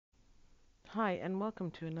Hi, and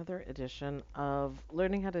welcome to another edition of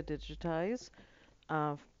Learning How to Digitize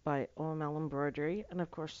by OML Embroidery, and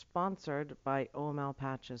of course, sponsored by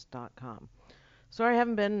omlpatches.com. Sorry I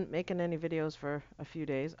haven't been making any videos for a few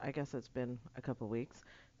days. I guess it's been a couple weeks.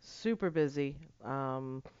 Super busy,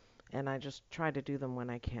 and I just try to do them when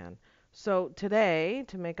I can. So today,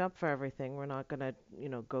 to make up for everything, we're not going to,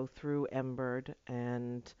 go through Embird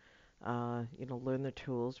and, learn the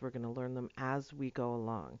tools. We're going to learn them as we go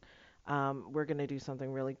along. We're going to do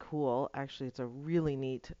something really cool. Actually, it's a really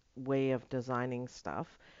neat way of designing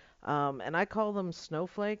stuff. And I call them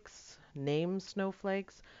snowflakes, name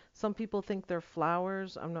snowflakes. Some people think they're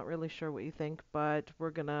flowers. I'm not really sure what you think, but we're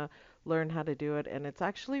going to learn how to do it, and it's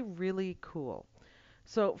actually really cool.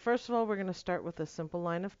 So first of all, we're going to start with a simple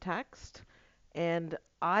line of text, and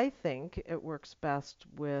I think it works best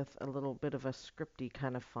with a little bit of a scripty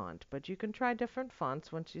kind of font, but you can try different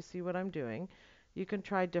fonts once you see what I'm doing. You can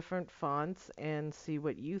try different fonts and see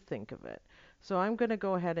what you think of it. So I'm going to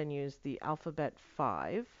go ahead and use the alphabet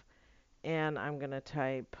 5, and I'm going to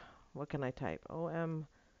type, what can I type?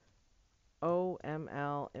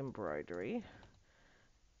 OML embroidery.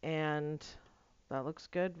 And that looks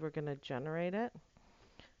good. We're going to generate it.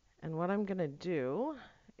 And what I'm going to do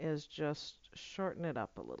is just shorten it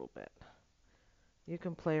up a little bit. You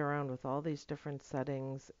can play around with all these different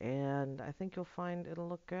settings, and I think you'll find it'll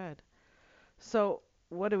look good. So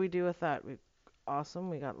what do we do with that?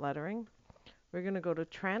 Awesome, we got lettering. We're going to go to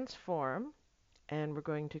transform, and we're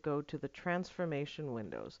going to go to the transformation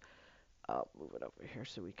windows. I'll move it over here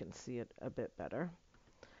so we can see it a bit better.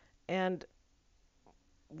 And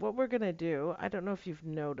what we're going to do, I don't know if you've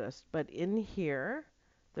noticed, but in here,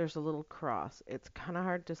 there's a little cross. It's kind of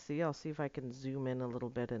hard to see. I'll see if I can zoom in a little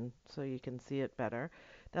bit and so you can see it better.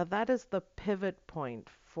 Now that is the pivot point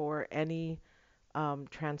for any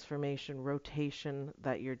transformation, rotation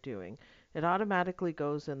that you're doing. It automatically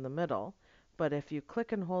goes in the middle, but if you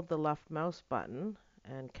click and hold the left mouse button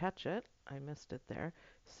and catch it, I missed it there.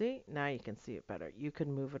 See, now you can see it better. You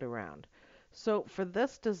can move it around. So for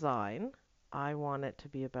this design, I want it to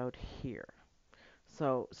be about here.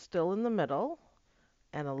 So still in the middle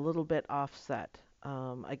and a little bit offset.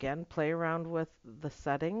 Again, play around with the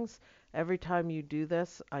settings. Every time you do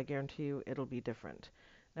this, I guarantee you it'll be different.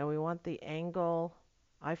 Now we want the angle.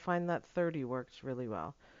 I find that 30 works really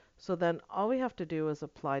well. So then all we have to do is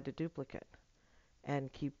apply to duplicate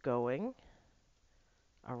and keep going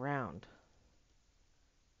around.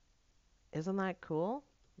 Isn't that cool?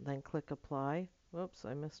 Then click apply. Whoops,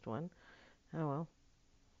 I missed one. Oh well.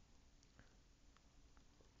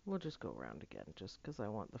 We'll just go around again just because I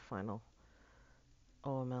want the final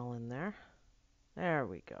OML in there. There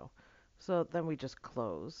we go. So then we just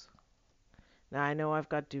close. Now I know I've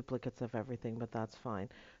got duplicates of everything, but that's fine.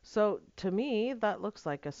 So to me, that looks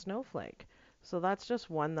like a snowflake. So that's just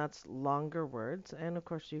one that's longer words. And of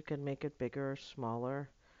course you can make it bigger or smaller.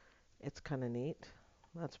 It's kind of neat.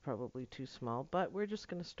 That's probably too small, but we're just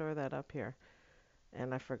going to store that up here.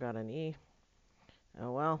 And I forgot an E.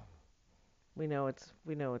 Oh well, we know it's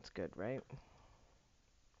good, right?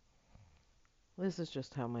 This is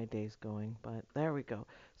just how my day's going, but there we go.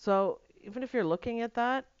 So even if you're looking at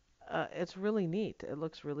that, it's really neat. It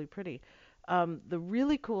looks really pretty. The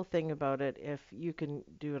really cool thing about it, if you can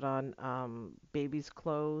do it on baby's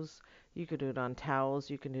clothes, you could do it on towels,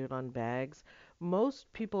 you can do it on bags.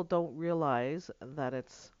 Most people don't realize that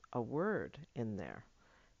it's a word in there.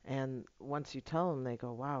 And once you tell them, they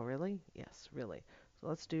go, wow, really? Yes, really. So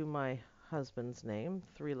let's do my husband's name,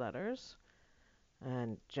 3 letters,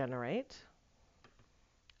 and generate.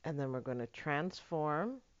 And then we're going to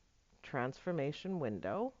transformation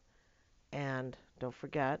window, and don't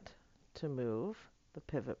forget to move the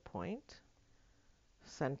pivot point,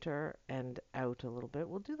 center and out a little bit.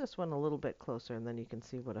 We'll do this one a little bit closer and then you can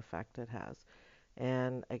see what effect it has.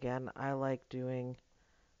 And again, I like doing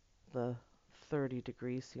the 30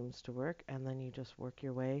 degrees seems to work, and then you just work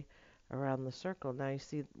your way around the circle. Now you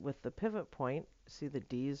see with the pivot point, see the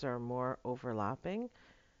D's are more overlapping,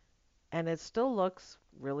 and it still looks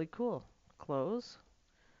really cool. Close.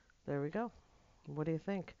 There we go. What do you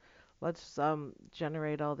think? Let's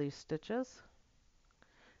generate all these stitches.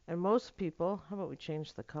 And most people, how about we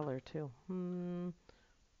change the color too?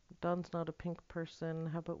 Don's not a pink person.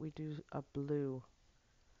 How about we do a blue?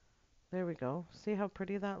 There we go. See how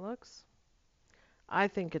pretty that looks? I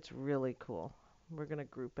think it's really cool. We're going to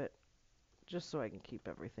group it just so I can keep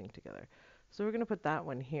everything together. So we're going to put that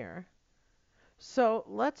one here. So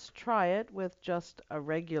let's try it with just a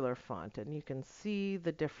regular font, and you can see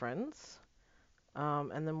the difference.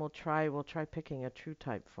 And then we'll try picking a true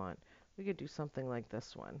type font. We could do something like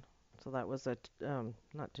this one. So that was a,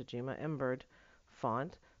 not Tajima, Embird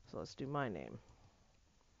font. So let's do my name.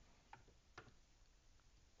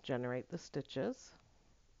 Generate the stitches.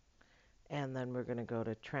 And then we're going to go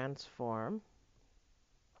to transform,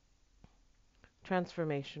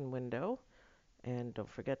 transformation window. And don't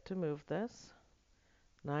forget to move this.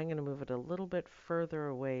 Now I'm going to move it a little bit further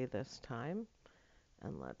away this time.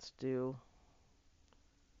 And let's do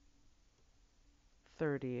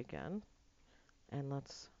 30 again. And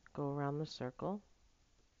let's go around the circle.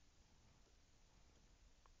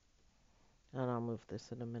 And I'll move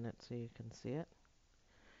this in a minute so you can see it.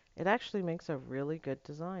 It actually makes a really good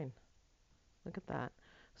design. Look at that.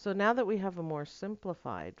 So now that we have a more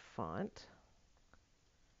simplified font,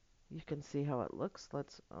 you can see how it looks.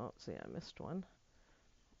 Oh, see, I missed one.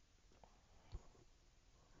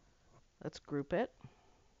 Let's group it.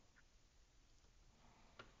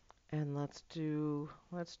 And let's do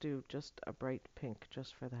just a bright pink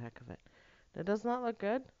just for the heck of it. It does not look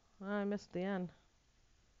good. Oh, I missed the end.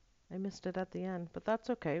 I missed it at the end, but that's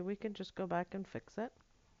okay. We can just go back and fix it.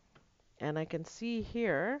 And I can see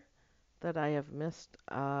here that I have missed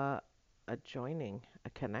a joining, a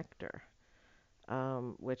connector.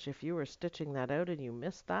 Which if you were stitching that out and you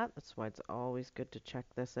missed that, that's why it's always good to check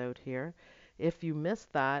this out here. If you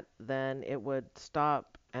missed that, then it would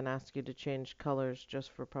stop and ask you to change colors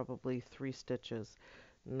just for probably 3 stitches.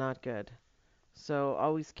 Not good. So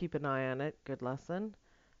always keep an eye on it. Good lesson.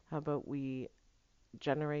 How about we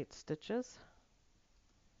generate stitches?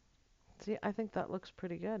 See, I think that looks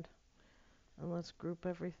pretty good. And let's group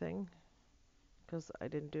everything because I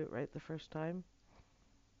didn't do it right the first time.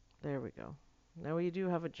 There we go. Now we do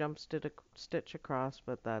have a jump stitch across,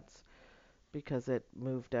 but that's because it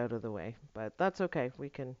moved out of the way. But that's okay. We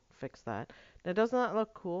can fix that. Now, doesn't that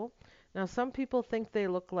look cool? Now, some people think they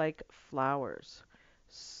look like flowers.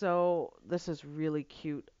 So this is really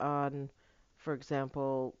cute on, for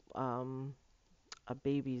example, a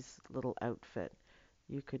baby's little outfit.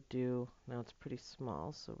 You could do, now it's pretty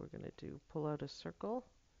small, so we're going to do pull out a circle.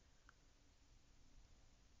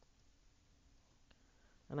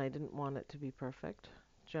 And I didn't want it to be perfect.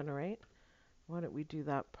 Generate. Why don't we do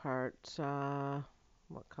that part,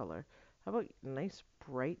 what color? How about nice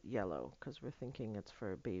bright yellow, because we're thinking it's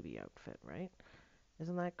for a baby outfit, right?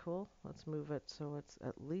 Isn't that cool? Let's move it so it's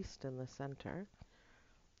at least in the center.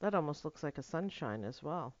 That almost looks like a sunshine as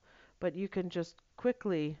well. But you can just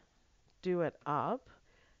quickly do it up.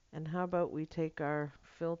 And how about we take our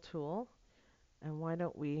fill tool, and why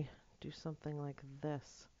don't we do something like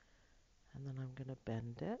this? And then I'm going to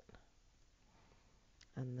bend it.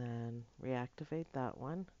 And then reactivate that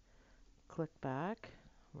one. Click back.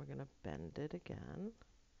 We're going to bend it again.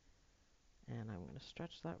 And I'm going to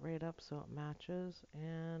stretch that right up so it matches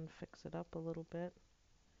and fix it up a little bit.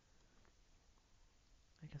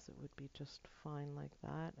 I guess it would be just fine like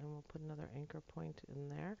that. And we'll put another anchor point in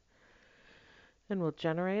there. And we'll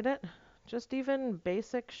generate it. Just even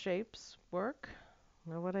basic shapes work.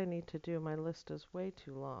 Now what I need to do, my list is way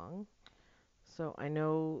too long. So I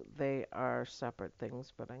know they are separate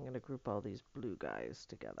things, but I'm going to group all these blue guys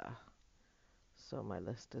together. So my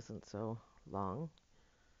list isn't so long.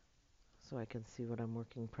 So I can see what I'm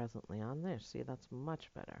working presently on there. See, that's much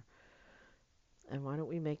better. And why don't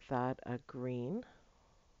we make that a green?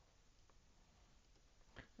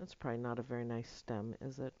 That's probably not a very nice stem,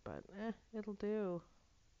 is it? But it'll do.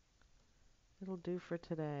 It'll do for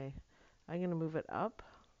today. I'm going to move it up.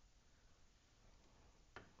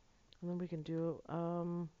 And then we can do,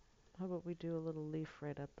 how about we do a little leaf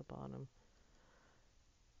right at the bottom?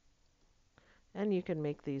 And you can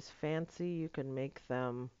make these fancy. You can make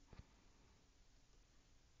them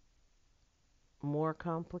more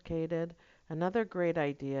complicated. Another great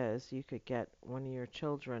idea is you could get one of your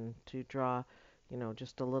children to draw,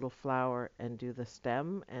 just a little flower and do the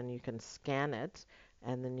stem, and you can scan it,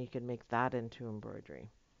 and then you can make that into embroidery,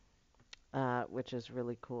 which is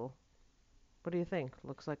really cool. What do you think?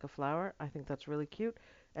 Looks like a flower? I think that's really cute.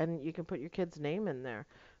 And you can put your kid's name in there.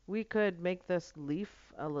 We could make this leaf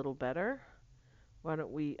a little better. Why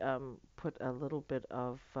don't we put a little bit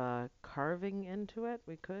of carving into it?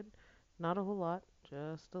 We could. Not a whole lot,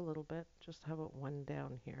 just a little bit. Just how about one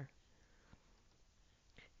down here?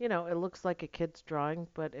 It looks like a kid's drawing,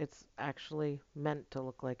 but it's actually meant to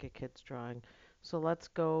look like a kid's drawing. So let's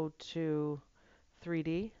go to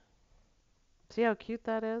 3D. See how cute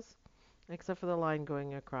that is? Except for the line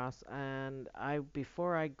going across. And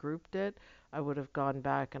before I grouped it, I would have gone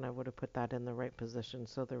back and I would have put that in the right position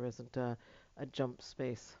so there isn't a jump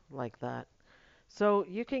space like that. So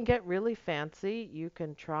you can get really fancy. You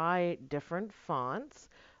can try different fonts.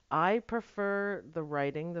 I prefer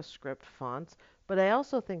the script fonts, But I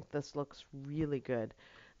also think this looks really good.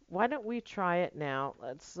 Why don't we try it now?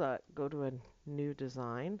 Let's go to a new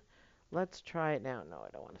design. Let's try it now. No, I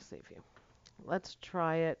don't want to save you. Let's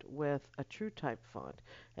try it with a true type font.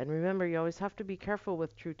 And remember, you always have to be careful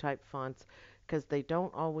with true type fonts because they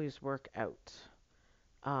don't always work out.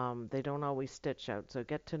 They don't always stitch out. So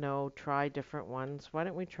get to know, try different ones. Why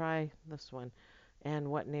don't we try this one?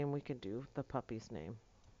 And what name we could do, the puppy's name.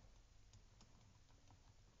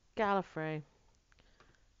 Gallifrey.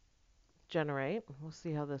 Generate. We'll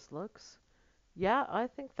see how this looks. Yeah, I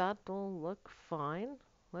think that'll look fine.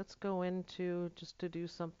 Let's go into just to do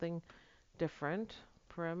something different.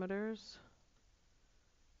 Parameters.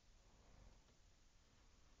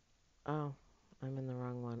 Oh, I'm in the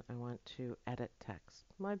wrong one. I want to edit text.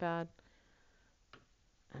 My bad.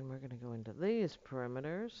 And we're going to go into these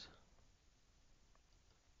parameters.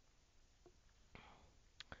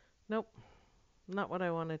 Nope, not what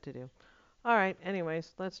I wanted to do. All right,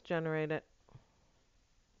 anyways, let's generate it.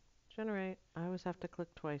 Generate. I always have to click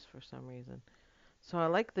twice for some reason. So I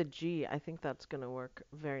like the G. I think that's going to work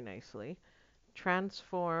very nicely.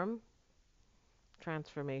 Transform,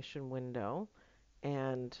 transformation window.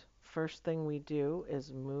 And first thing we do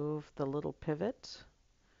is move the little pivot.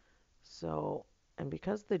 So, and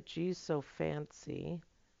because the G is so fancy,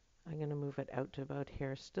 I'm going to move it out to about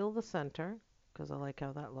here. Still the center, because I like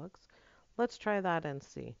how that looks. Let's try that and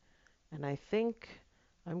see. And I think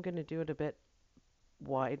I'm going to do it a bit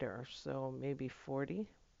wider, so maybe 40.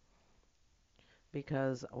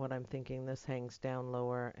 Because what I'm thinking, this hangs down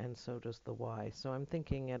lower, and so does the Y. So I'm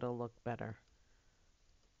thinking it'll look better.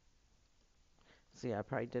 See, I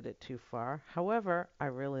probably did it too far. However, I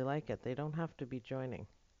really like it. They don't have to be joining.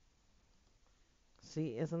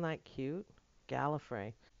 See, isn't that cute?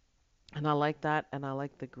 Gallifrey. And I like that, and I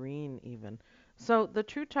like the green even. So the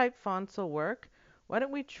true type fonts will work. Why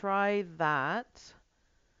don't we try that?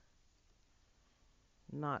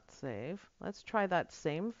 Not save. Let's try that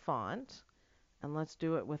same font, and let's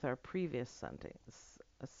do it with our previous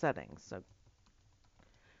settings. So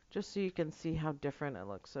just so you can see how different it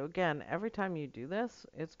looks. So again, every time you do this,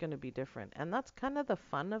 it's going to be different. And that's kind of the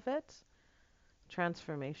fun of it.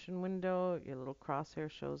 Transformation window, your little crosshair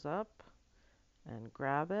shows up. And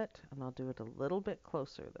grab it, and I'll do it a little bit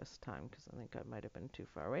closer this time because I think I might have been too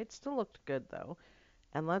far away. It still looked good though.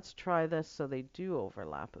 And let's try this so they do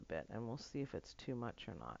overlap a bit, and we'll see if it's too much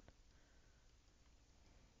or not.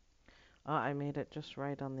 I made it just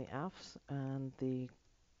right on the F's, and the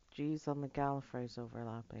G's on the Gallifrey's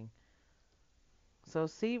overlapping. So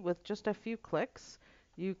see, with just a few clicks,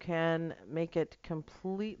 you can make it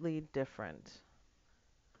completely different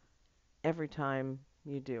every time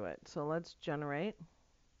you do it. So let's generate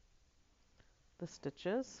the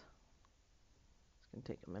stitches. It's going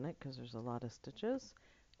to take a minute because there's a lot of stitches.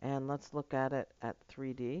 And let's look at it at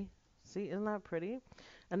 3D. See, isn't that pretty?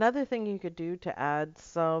 Another thing you could do to add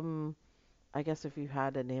some, I guess if you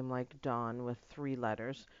had a name like Dawn with 3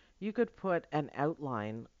 letters, you could put an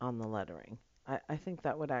outline on the lettering. I think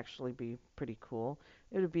that would actually be pretty cool.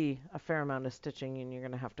 It would be a fair amount of stitching, and you're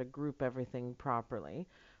going to have to group everything properly.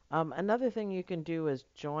 Another thing you can do is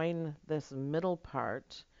join this middle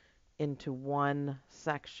part into one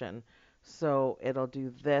section. So it'll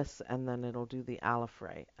do this, and then it'll do the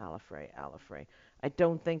Alifray, Alifray, Alifray. I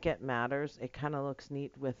don't think it matters. It kind of looks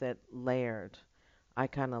neat with it layered. I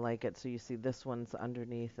kind of like it. So you see this one's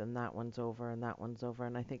underneath, and that one's over, and that one's over,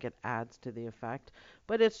 and I think it adds to the effect.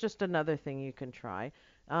 But it's just another thing you can try.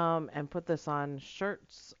 And put this on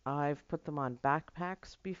shirts. I've put them on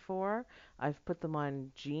backpacks before. I've put them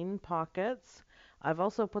on jean pockets. I've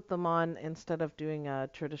also put them on, instead of doing a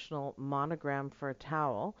traditional monogram for a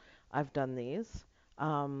towel, I've done these.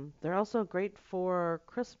 They're also great for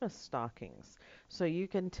Christmas stockings. So you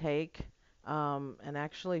can take, and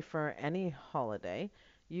actually for any holiday,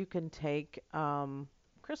 you can take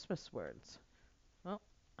Christmas words. Well,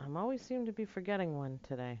 I'm always seem to be forgetting one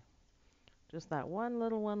today. Just that one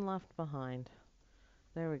little one left behind.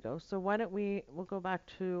 There we go. So why don't we'll go back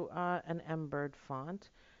to an Embird font,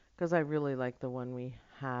 because I really like the one we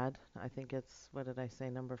had. I think it's, what did I say,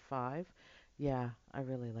 number 5? Yeah, I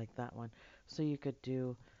really like that one. So you could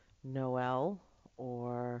do Noel,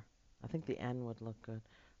 or I think the N would look good.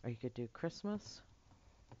 Or you could do Christmas,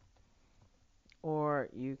 or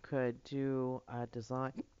you could do a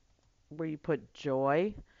design where you put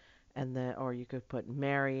joy, and then, or you could put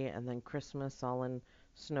Merry and then Christmas all in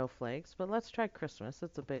snowflakes. But let's try Christmas.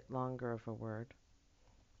 It's a bit longer of a word.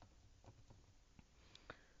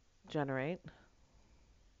 Generate.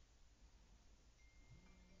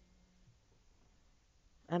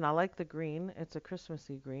 And I like the green. It's a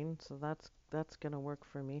Christmassy green, so that's gonna work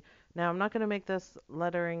for me. Now I'm not gonna make this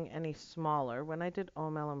lettering any smaller. When I did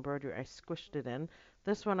OML embroidery, I squished it in.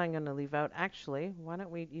 This one I'm gonna leave out. Actually, why don't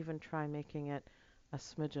we even try making it a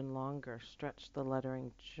smidgen longer? Stretch the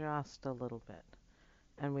lettering just a little bit,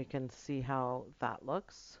 and we can see how that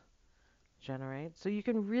looks. Generate. So you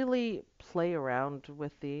can really play around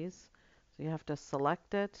with these. So you have to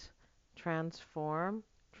select it, transform,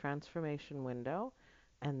 transformation window,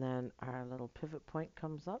 and then our little pivot point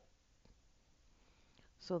comes up.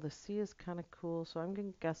 So the C is kind of cool, so I'm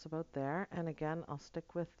going to guess about there. And again, I'll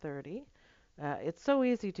stick with 30. It's so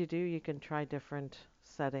easy to do, you can try different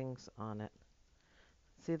settings on it.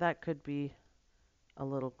 See, that could be a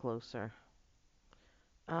little closer.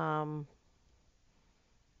 Um,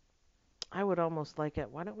 I would almost like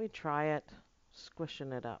it. Why don't we try it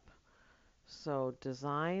squishing it up? So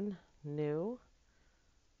design, new.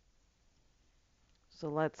 So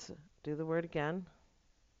let's do the word again,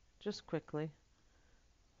 just quickly.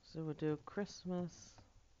 So we'll do Christmas,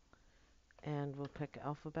 and we'll pick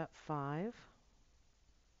alphabet 5.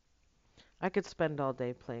 I could spend all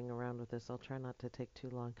day playing around with this. I'll try not to take too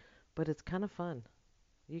long, but it's kind of fun.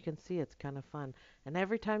 You can see it's kind of fun. And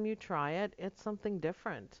every time you try it, it's something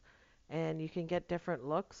different. And you can get different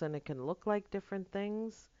looks, and it can look like different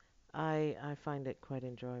things. I find it quite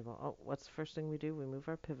enjoyable. Oh, what's the first thing we do? We move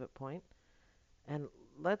our pivot point. And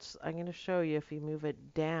I'm going to show you if you move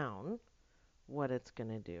it down, what it's going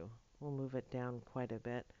to do. We'll move it down quite a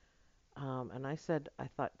bit. And I said I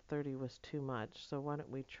thought 30 was too much, so why don't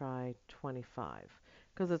we try 25?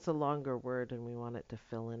 Because it's a longer word and we want it to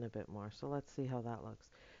fill in a bit more. So let's see how that looks.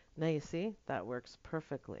 Now you see, that works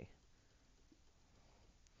perfectly.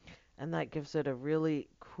 And that gives it a really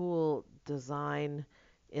cool design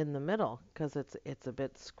in the middle because it's a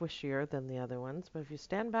bit squishier than the other ones. But if you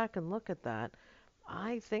stand back and look at that,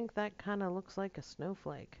 I think that kind of looks like a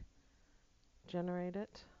snowflake. Generate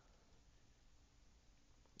it.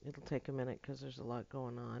 It'll take a minute because there's a lot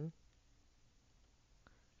going on.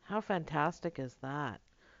 How fantastic is that?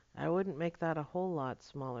 I wouldn't make that a whole lot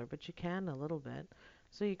smaller, but you can a little bit.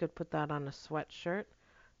 So you could put that on a sweatshirt.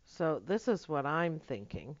 So this is what I'm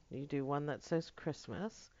thinking. You do one that says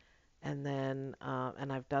Christmas, and then,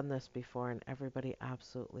 and I've done this before, and everybody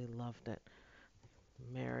absolutely loved it.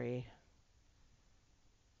 Merry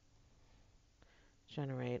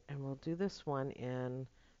generate, and we'll do this one in,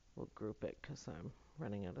 we'll group it because I'm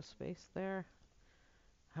running out of space there.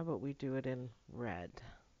 How about we do it in red?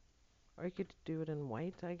 Or you could do it in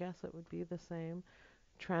white, I guess it would be the same.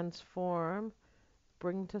 Transform,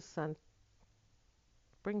 bring to center.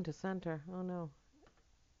 Oh no.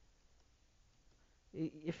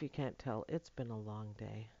 If you can't tell, it's been a long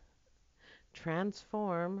day.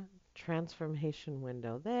 Transform, transformation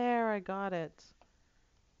window. There, I got it.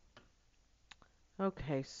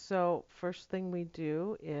 Okay, so first thing we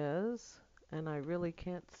do is, and I really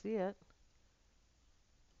can't see it.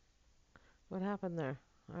 What happened there?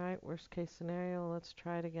 All right, worst case scenario, let's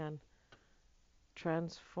try it again.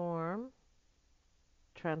 Transform,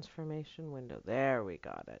 transformation window. There, we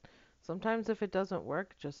got it. Sometimes if it doesn't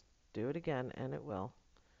work, just do it again and it will,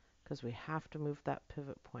 because we have to move that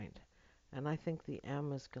pivot point. And I think the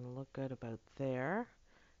M is going to look good about there.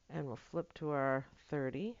 And we'll flip to our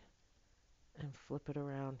 30 and flip it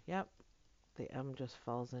around. Yep, the M just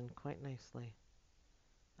falls in quite nicely.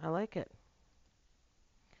 I like it.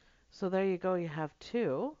 So there you go, you have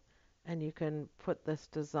two, and you can put this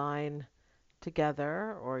design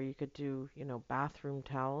together, or you could do, bathroom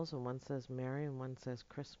towels, and one says Merry and one says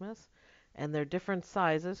Christmas. And they're different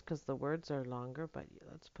sizes because the words are longer, but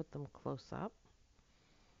let's put them close up.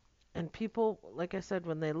 And people, like I said,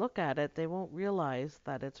 when they look at it, they won't realize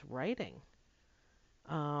that it's writing.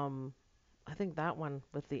 Um, I think that one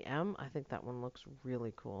with the M, I think that one looks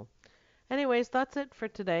really cool. Anyways, that's it for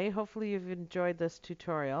today. Hopefully you've enjoyed this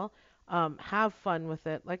tutorial. Have fun with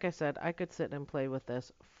it. Like I said, I could sit and play with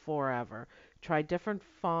this forever. Try different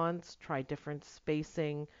fonts, try different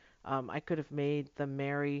spacing. I could have made the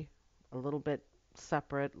Mary a little bit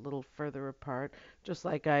separate, a little further apart, just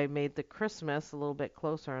like I made the Christmas a little bit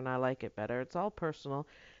closer and I like it better. It's all personal.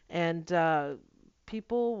 And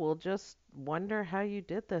people will just wonder how you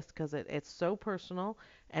did this because it's so personal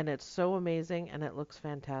and it's so amazing and it looks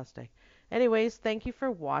fantastic. Anyways, thank you for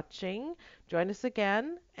watching. Join us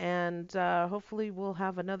again, and hopefully we'll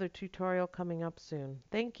have another tutorial coming up soon.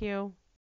 Thank you.